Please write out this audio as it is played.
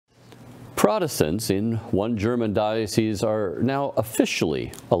Protestants in one German diocese are now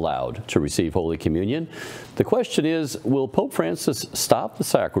officially allowed to receive Holy Communion. The question is, will Pope Francis stop the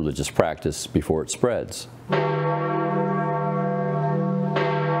sacrilegious practice before it spreads?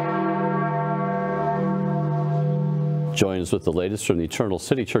 Join us with the latest from the Eternal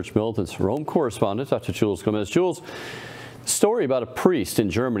City Church Militant's Rome correspondent, Dr. Jules Gomes. Jules, story about a priest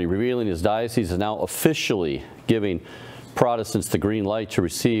in Germany revealing his diocese is now officially giving Protestants the green light to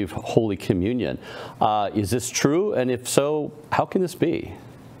receive Holy Communion. Is this true? And if so, how can this be?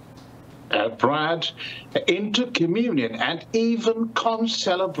 Brad, intercommunion and even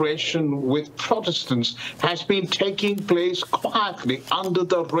concelebration with Protestants has been taking place quietly under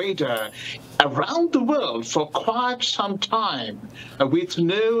the radar around the world for quite some time, with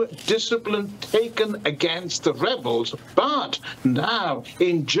no discipline taken against the rebels. But now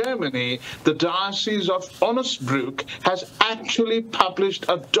in Germany, the Diocese of Osnabrück has actually published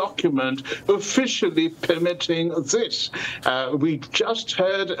a document officially permitting this. We just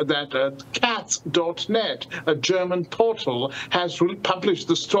heard that Cath.net, a German portal, has published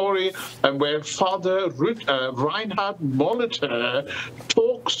the story where Father Reinhard Molitor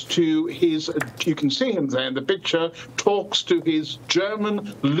talks to his, you can see him there in the picture, talks to his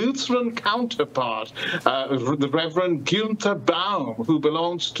German Lutheran counterpart, the Reverend Günther Baum, who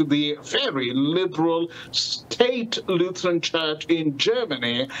belongs to the very liberal state Lutheran Church in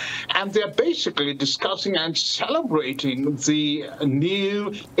Germany. And they're basically discussing and celebrating the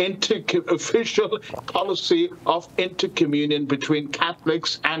new official policy of intercommunion between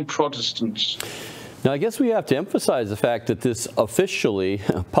Catholics and Protestants. Now, I guess we have to emphasize the fact that this officially,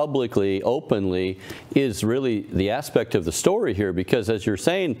 publicly, openly is really the aspect of the story here, because as you're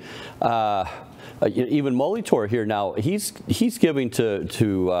saying, even Molitor here now, he's giving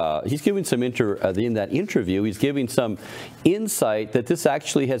he's giving some in that interview, he's giving some insight that this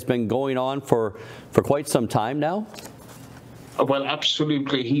actually has been going on for quite some time now. Well,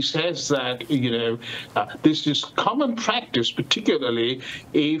 absolutely. He says that, this is common practice, particularly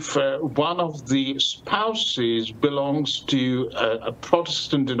if one of the spouses belongs to a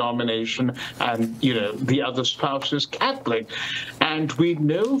Protestant denomination and, the other spouse is Catholic. And we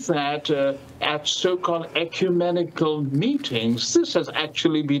know that at so-called ecumenical meetings, this has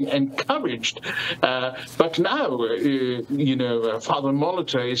actually been encouraged. But now, Father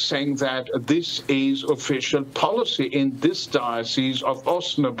Molitor is saying that this is official policy in this diocese of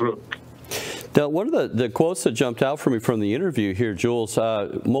Osnabrück. Now, one of the quotes that jumped out for me from the interview here, Jules,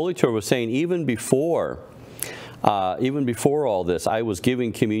 Molitor was saying even before all this, I was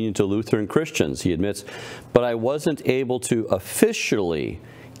giving communion to Lutheran Christians, he admits, but I wasn't able to officially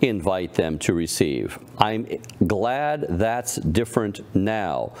invite them to receive. I'm glad that's different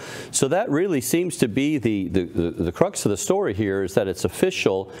now. So that really seems to be the crux of the story here, is that it's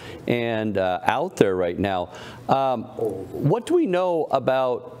official and out there right now. What do we know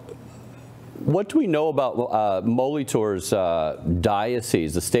about Molitor's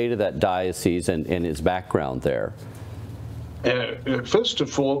diocese, the state of that diocese, and his background there? First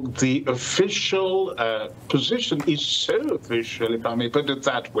of all, the official position is so official, if I may put it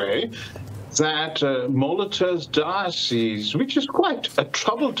that way, that Molitor's diocese, which is quite a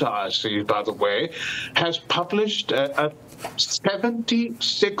troubled diocese, by the way, has published a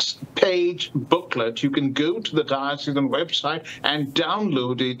 76-page booklet. You can go to the diocesan website and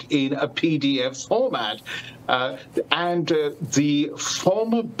download it in a PDF format. The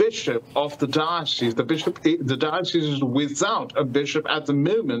former bishop of the diocese, the diocese is without a bishop at the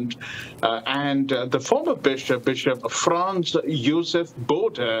moment, and the former bishop, Bishop Franz Josef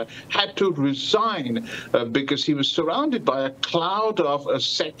Bode, had to resign because he was surrounded by a cloud of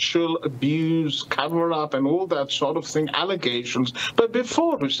sexual abuse, cover-up, and all that sort of thing, allegations. But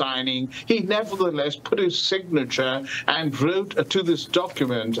before resigning, he nevertheless put his signature and wrote to this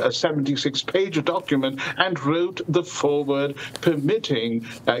document, a 76-page document, and wrote the foreword permitting,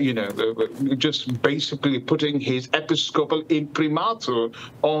 just basically putting his episcopal imprimatur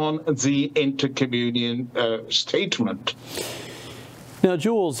on the intercommunion statement. Now,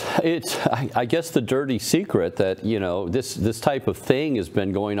 Jules, it's, I guess, the dirty secret that, this type of thing has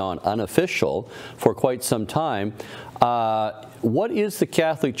been going on unofficial for quite some time. What is the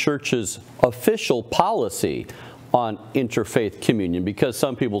Catholic Church's official policy on interfaith communion? Because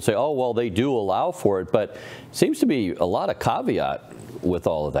some people say, oh, well, they do allow for it, but it seems to be a lot of caveat with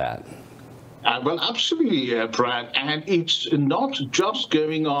all of that. Well, absolutely, Brad, and it's not just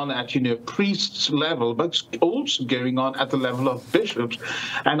going on at, priests level, but it's also going on at the level of bishops.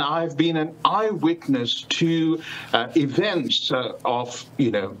 And I've been an eyewitness to events of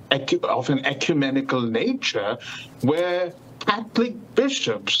an ecumenical nature where Catholic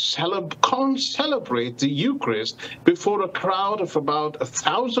bishops can't celebrate the Eucharist before a crowd of about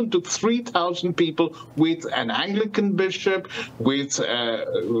 1,000 to 3,000 people, with an Anglican bishop, with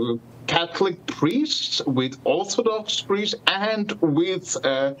Catholic priests, with Orthodox priests, and with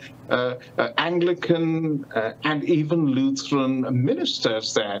Anglican and even Lutheran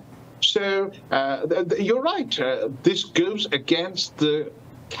ministers there. So you're right. This goes against the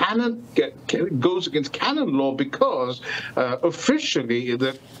canon law, because officially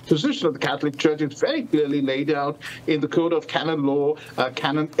the position of the Catholic Church is very clearly laid out in the Code of Canon Law,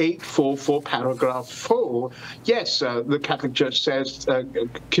 Canon 844, paragraph 4. Yes, the Catholic Church says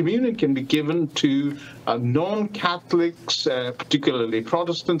communion can be given to non-Catholics, particularly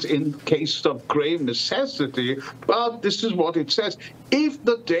Protestants, in case of grave necessity. But this is what it says: if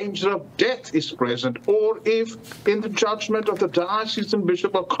the danger of death is present, or if in the judgment of the diocesan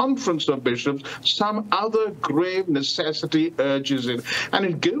bishop or conference of bishops some other grave necessity urges it. And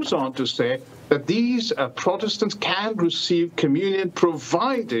it goes on to say that these Protestants can receive communion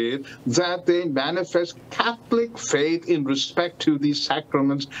provided that they manifest Catholic faith in respect to these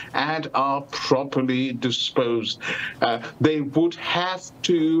sacraments and are properly disposed. They would have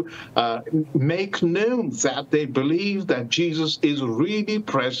to make known that they believe that Jesus is really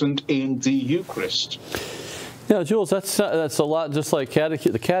present in the Eucharist. Yeah, Jules, that's a lot, just like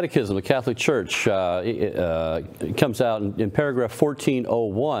the Catechism of the Catholic Church. It comes out in paragraph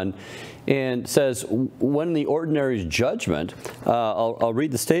 1401 and says, when the ordinary's judgment, I'll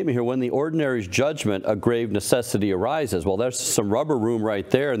read the statement here, when the ordinary's judgment a grave necessity arises. Well, there's some rubber room right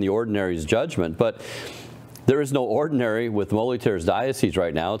there in the ordinary's judgment, but there is no ordinary with Moliter's diocese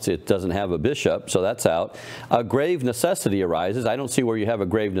right now. It doesn't have a bishop, so that's out. A grave necessity arises. I don't see where you have a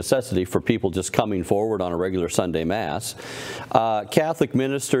grave necessity for people just coming forward on a regular Sunday Mass. Catholic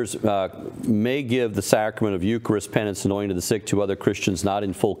ministers may give the sacrament of Eucharist, penance, anointing to the sick to other Christians not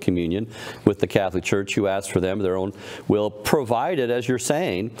in full communion with the Catholic Church who ask for them their own will, provided, as you're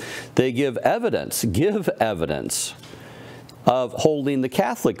saying, they give evidence of holding the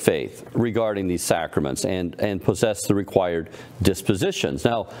Catholic faith regarding these sacraments and possess the required dispositions.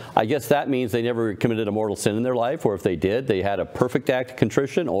 Now, I guess that means they never committed a mortal sin in their life, or if they did, they had a perfect act of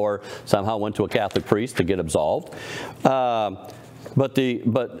contrition or somehow went to a Catholic priest to get absolved. But the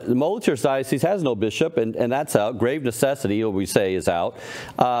Moliter's diocese has no bishop, and that's out. Grave necessity, we say, is out.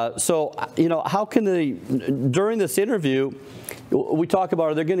 So, you know, how can they, during this interview, we talk about,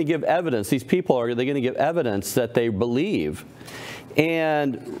 are they going to give evidence? These people, are they going to give evidence that they believe?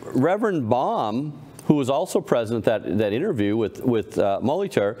 And Reverend Baum, who was also present at that interview with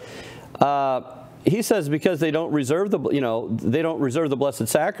Molitor, he says because they don't reserve the Blessed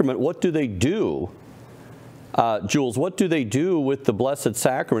Sacrament, what do they do? Jules, what do they do with the Blessed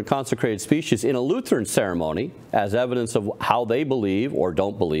Sacrament, consecrated species, in a Lutheran ceremony as evidence of how they believe or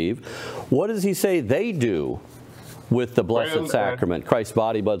don't believe? What does he say they do with the Blessed Sacrament, Christ's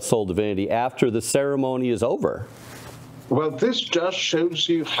body, blood, soul, divinity, after the ceremony is over? Well, this just shows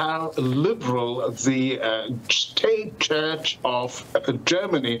you how liberal the state church of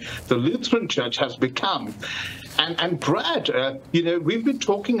Germany, the Lutheran Church, has become. And Brad, you know, we've been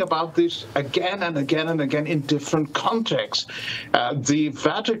talking about this again and again and again in different contexts. The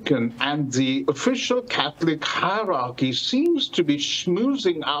Vatican and the official Catholic hierarchy seems to be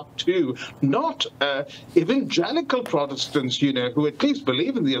schmoozing up to not evangelical Protestants, you know, who at least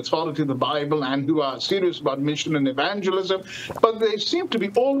believe in the authority of the Bible and who are serious about mission and evangelism, but they seem to be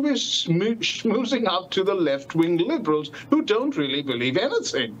always schmoozing up to the left-wing liberals who don't really believe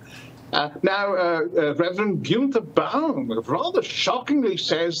anything. Now, Reverend Gunther Baum rather shockingly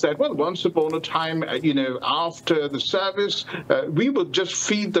says that, well, once upon a time, you know, after the service, we would just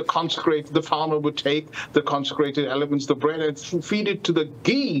feed the farmer would take the consecrated elements, the bread, and feed it to the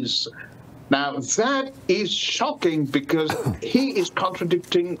geese. Now, that is shocking because he is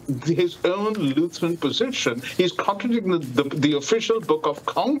contradicting his own Lutheran position. He's contradicting the official Book of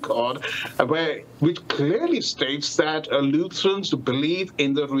Concord, which clearly states that Lutherans believe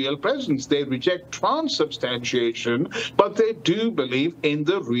in the real presence. They reject transubstantiation, but they do believe in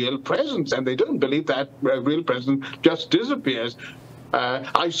the real presence, and they don't believe that real presence just disappears.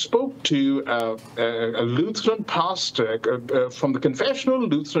 I spoke to a Lutheran pastor from the Confessional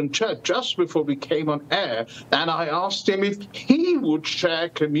Lutheran Church just before we came on air, and I asked him if he would share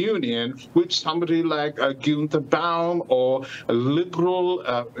communion with somebody like Gunther Baum or liberal,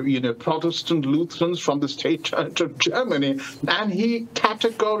 Protestant Lutherans from the State Church of Germany, and he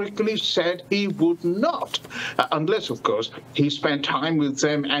categorically said he would not, unless, of course, he spent time with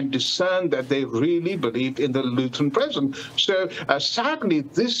them and discerned that they really believed in the Lutheran presence. So sadly,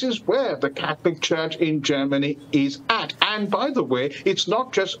 this is where the Catholic Church in Germany is at. And by the way, it's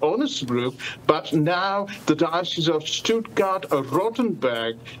not just Onnesbruck, but now the Diocese of Stuttgart,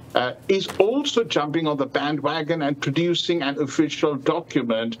 Rothenburg, is also jumping on the bandwagon and producing an official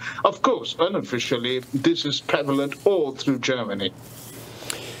document. Of course, unofficially, this is prevalent all through Germany.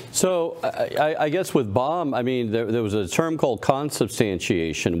 So I guess with Baum, I mean, there was a term called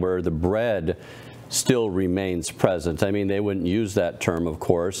consubstantiation where the bread still remains present. I mean, they wouldn't use that term, of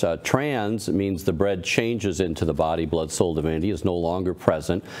course. Trans means the bread changes into the body, blood, soul, divinity, is no longer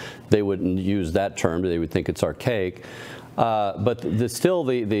present. They wouldn't use that term. They would think it's archaic. But still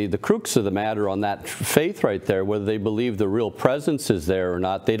the crux of the matter on that faith right there, whether they believe the real presence is there or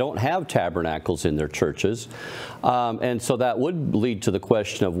not, they don't have tabernacles in their churches. And so that would lead to the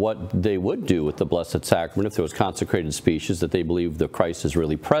question of what they would do with the Blessed Sacrament if there was consecrated species that they believe the Christ is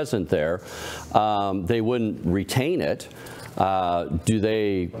really present there. They wouldn't retain it. Do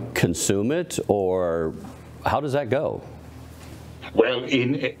they consume it, or how does that go? Well,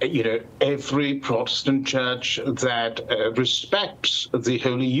 in every Protestant church that respects the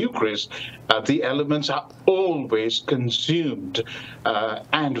Holy Eucharist, the elements are always consumed.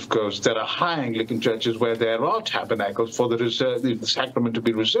 And of course, there are high Anglican churches where there are tabernacles for the sacrament to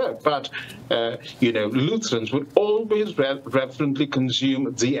be reserved. But Lutherans would always reverently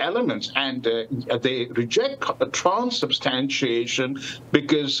consume the elements, and they reject transubstantiation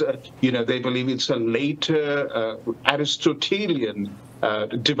because they believe it's a later Aristotelian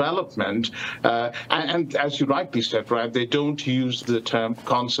development, and as you rightly said, right, they don't use the term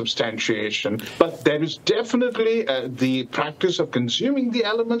consubstantiation, but there is definitely the practice of consuming the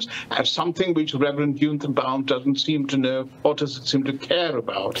elements as something which Reverend Gunther Baum doesn't seem to know or doesn't seem to care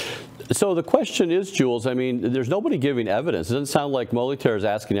about. So the question is, Jules, I mean, there's nobody giving evidence. It doesn't sound like Molitor is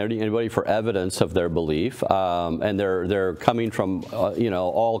asking anybody for evidence of their belief, and they're coming from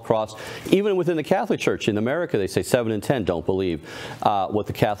all across, even within the Catholic Church. In America, they say 7 in 10 don't believe what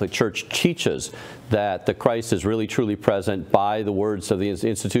the Catholic Church teaches, that the Christ is really truly present by the words of the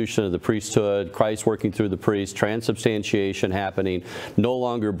institution of the priesthood, Christ working through the priest, transubstantiation happening, no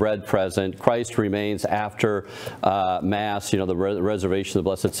longer bread present, Christ remains after Mass, the reservation of the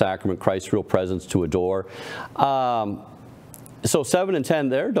Blessed Sacrament, Christ's real presence to adore. So 7 in 10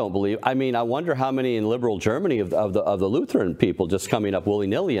 there don't believe. I mean, I wonder how many in liberal Germany of the Lutheran people just coming up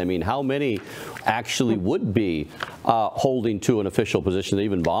willy-nilly. I mean, how many actually would be holding to an official position that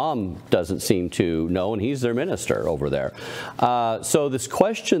even Baum doesn't seem to know, and he's their minister over there. So this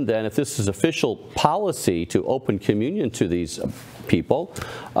question then, if this is official policy to open communion to these people,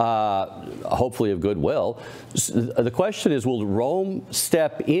 hopefully of goodwill, the question is, will Rome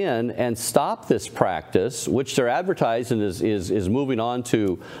step in and stop this practice, which they're advertising is moving on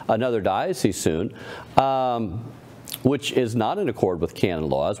to another diocese soon, which is not in accord with canon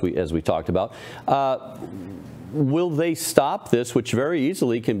law, as we talked about. Will they stop this, which very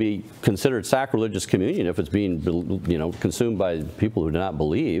easily can be considered sacrilegious communion if it's being, consumed by people who do not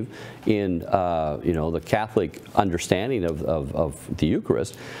believe in, the Catholic understanding of the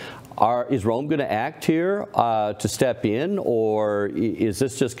Eucharist? Is Rome going to act here to step in, or is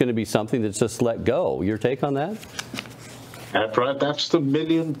this just going to be something that's just let go? Your take on that? Brad, that's the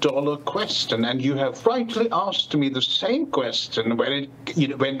million-dollar question, and you have rightly asked me the same question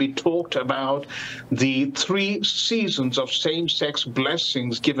when we talked about the 3 seasons of same-sex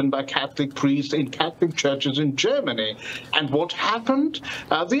blessings given by Catholic priests in Catholic churches in Germany. And what happened?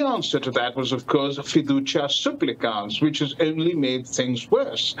 The answer to that was, of course, fiducia supplicans, which has only made things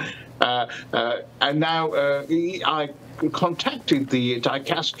worse. And now I contacted the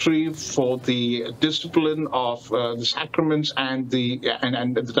dicastery for the discipline of the sacraments and the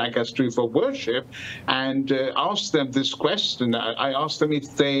dicastery for worship, and asked them this question. I asked them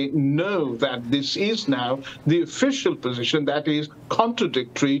if they know that this is now the official position that is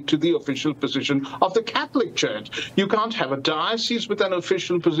contradictory to the official position of the Catholic Church. You can't have a diocese with an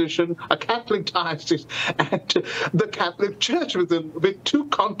official position, a Catholic diocese, and the Catholic Church with 2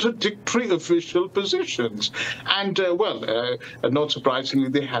 contradictory official positions. And not surprisingly,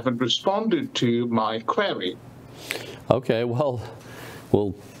 they haven't responded to my query. Okay, well,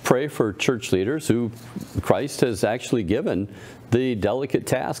 we'll pray for church leaders who Christ has actually given the delicate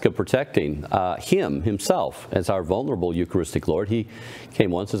task of protecting himself as our vulnerable Eucharistic Lord. He came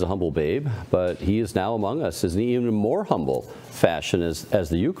once as a humble babe, but he is now among us as an even more humble fashion as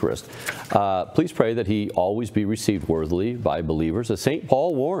the Eucharist. Please pray that he always be received worthily by believers, as St.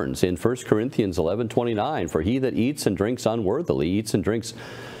 Paul warns in 1 Corinthians 11:29, for he that eats and drinks unworthily eats and drinks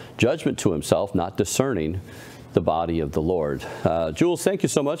judgment to himself, not discerning the body of the Lord. Jules, thank you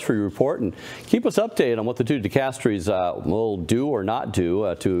so much for your report, and keep us updated on what the two dicasteries will do or not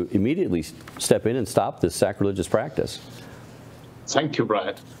do to immediately step in and stop this sacrilegious practice. Thank you,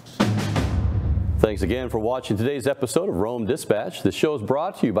 Brad. Thanks again for watching today's episode of Rome Dispatch. This show is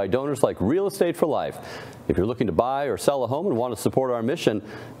brought to you by donors like Real Estate for Life. If you're looking to buy or sell a home and want to support our mission,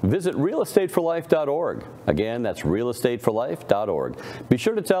 visit realestateforlife.org. Again, that's realestateforlife.org. Be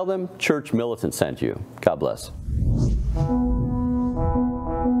sure to tell them Church Militant sent you. God bless.